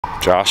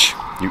Josh,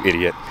 you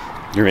idiot.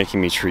 You're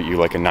making me treat you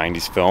like a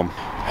 90s film.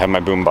 I have my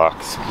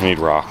boombox. I need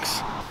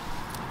rocks.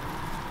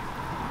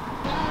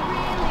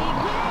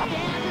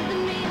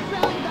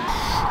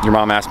 Your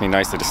mom asked me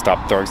nicely to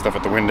stop throwing stuff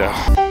at the window.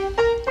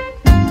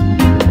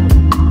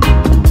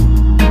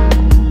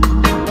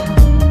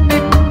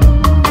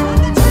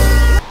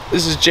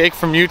 This is Jake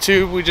from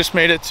YouTube. We just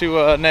made it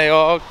to Nay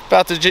Aug.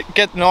 About to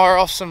get Nar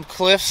off some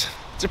cliffs.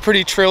 It's a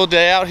pretty trill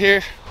day out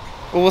here,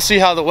 but we'll see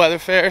how the weather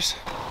fares.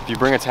 If you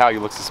bring a towel,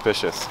 you look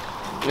suspicious.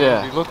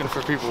 Yeah. Be looking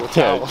for people with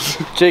towels.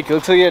 Jake, it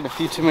looks like you had a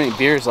few too many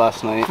beers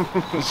last night.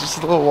 It's just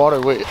a little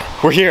water weight.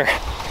 We're here.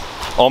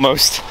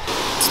 Almost.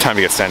 It's time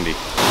to get sendy.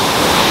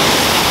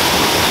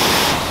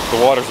 The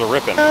waters are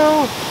ripping. 2, 1.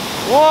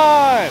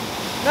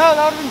 No,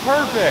 that would have been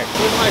perfect.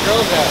 Where's my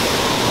girls at?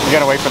 You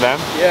gotta wait for them?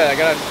 Yeah, I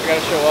gotta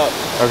show up.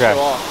 Okay.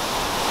 Show off.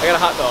 I got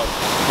a hot dog.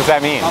 What's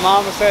that mean? My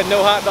mama said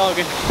no hot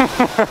dogging.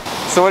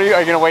 So what are you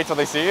gonna wait till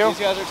they see you? These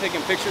guys are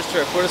taking pictures to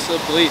report us to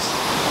the police.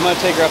 I'm gonna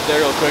take her up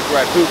there real quick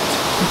where I pooped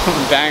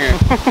and bang her.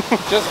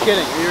 Just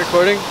kidding. Are you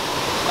recording?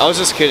 I was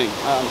just kidding.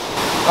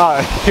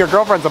 Your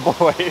girlfriend's a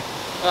boy.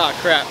 Oh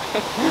crap.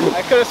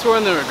 I could have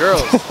sworn they were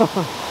girls.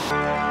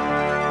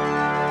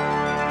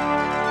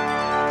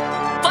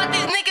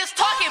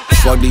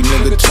 Fuck these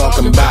niggas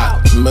talking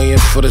about $1 million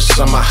for the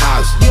summer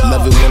house.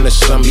 Love it when the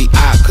sun be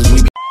out, cause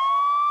we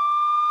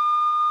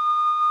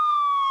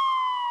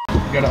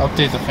You gotta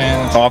update the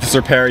fans.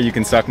 Officer Perry, you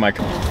can suck my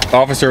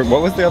Officer,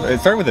 what was the other? It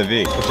started with a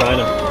V.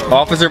 Vagina.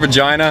 Officer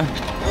Vagina.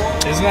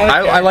 Isn't that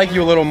I like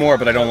you a little more,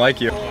 but I don't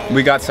like you.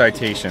 We got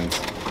citations.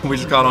 We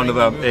just got onto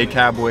the A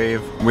cab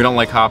wave. We don't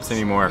like cops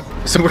anymore.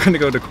 So we're gonna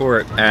go to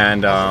court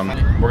and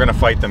we're gonna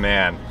fight the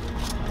man.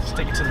 Just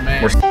take it to the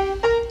man.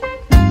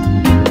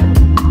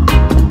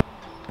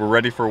 We're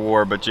ready for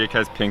war, but Jake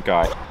has pink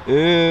eye.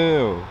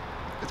 Ew.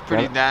 It's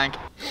pretty dank.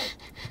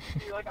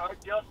 Like, I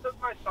just took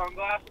my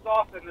sunglasses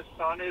off and the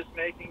sun is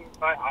making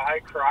my eye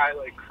cry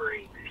like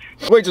crazy.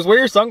 Wait, just wear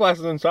your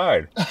sunglasses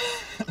inside.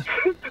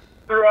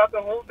 Throughout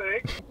the whole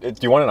thing? Do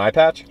you want an eye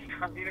patch?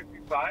 I mean, if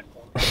you find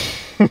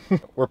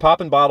one. We're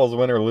popping bottles,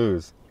 win or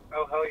lose.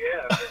 Oh, hell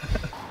yeah.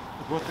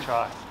 What's the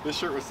cost? This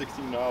shirt was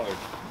 $16.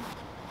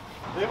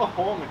 They have a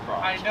hole in the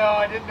crotch. I know,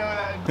 I didn't know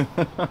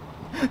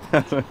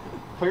that.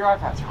 Put your eye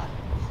patch on.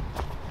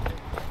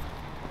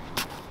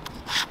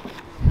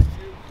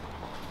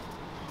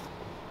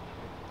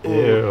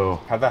 Ew.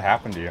 How'd that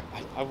happen to you?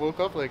 I woke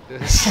up like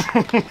this.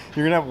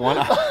 You're gonna have one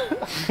eye.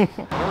 I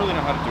don't really know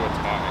how to do a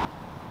tie.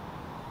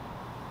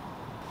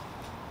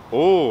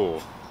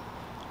 Oh.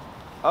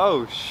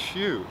 Oh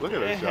shoot. Look at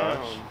this,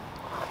 Josh.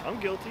 I'm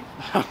guilty.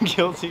 I'm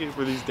guilty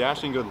for these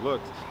dashing good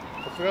looks.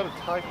 I forgot a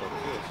tie for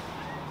this.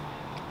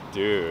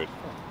 Dude.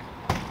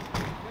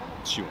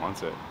 She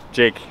wants it.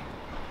 Jake,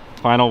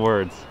 final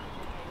words.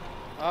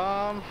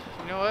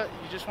 You know what?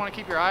 You just want to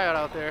keep your eye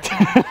out there.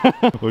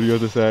 What do you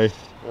have to say?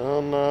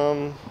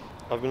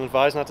 I've been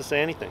advised not to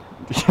say anything.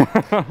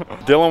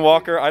 Dylan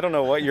Walker, I don't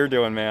know what you're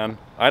doing, man.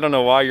 I don't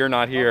know why you're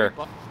not here.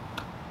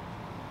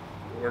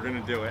 We're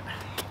gonna do it.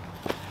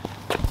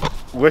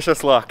 Wish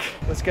us luck.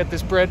 Let's get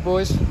this bread,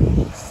 boys.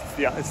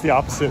 It's the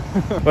opposite.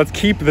 Let's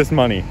keep this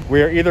money.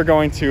 We are either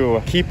going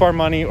to keep our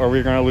money or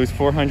we're gonna lose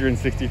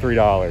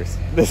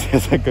 $463. This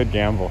is a good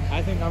gamble.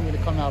 I think I'm gonna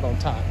come out on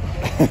top.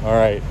 All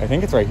right, I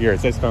think it's right here.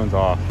 It says phones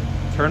off.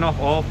 Turn off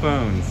all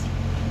phones.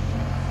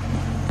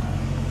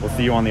 We'll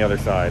see you on the other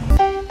side.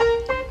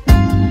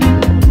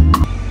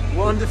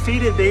 We're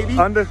undefeated, baby.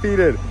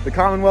 Undefeated. The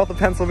Commonwealth of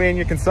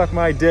Pennsylvania can suck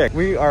my dick.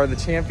 We are the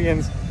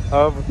champions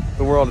of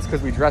the world. It's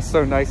because we dressed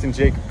so nice and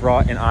Jake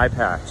brought an eye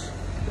patch.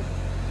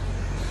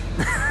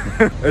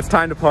 It's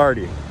time to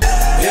party.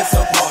 It's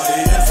a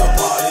party, it's a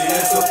party,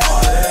 it's a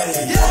party.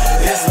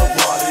 It's a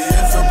party,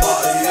 it's a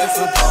party, it's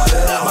a party.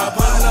 My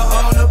partner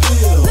on the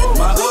bill,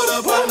 my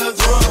other partner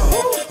drum.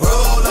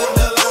 Roll up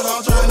the line,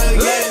 I'm trying to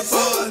get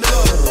fucked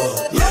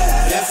up.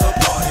 Yeah, it's a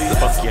party.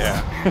 Fuck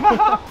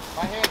yeah.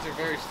 My hands are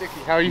very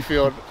sticky. How are you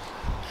feeling?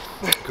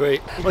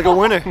 Great. Like a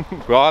winner.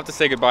 We all have to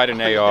say goodbye to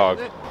Nay Aug.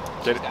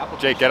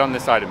 Jake, get on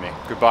this side of me.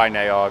 Goodbye,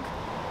 Nay Aug.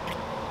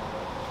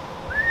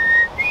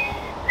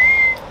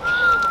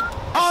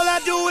 All I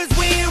do is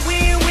win,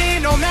 win,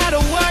 win, no matter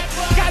what.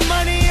 Got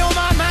money on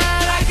my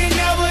mind, I can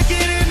never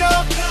get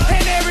enough.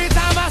 And every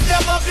time I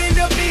step up in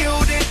the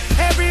building,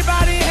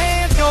 everybody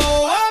hands go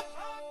up.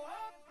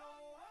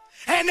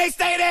 And they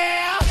stay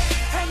there.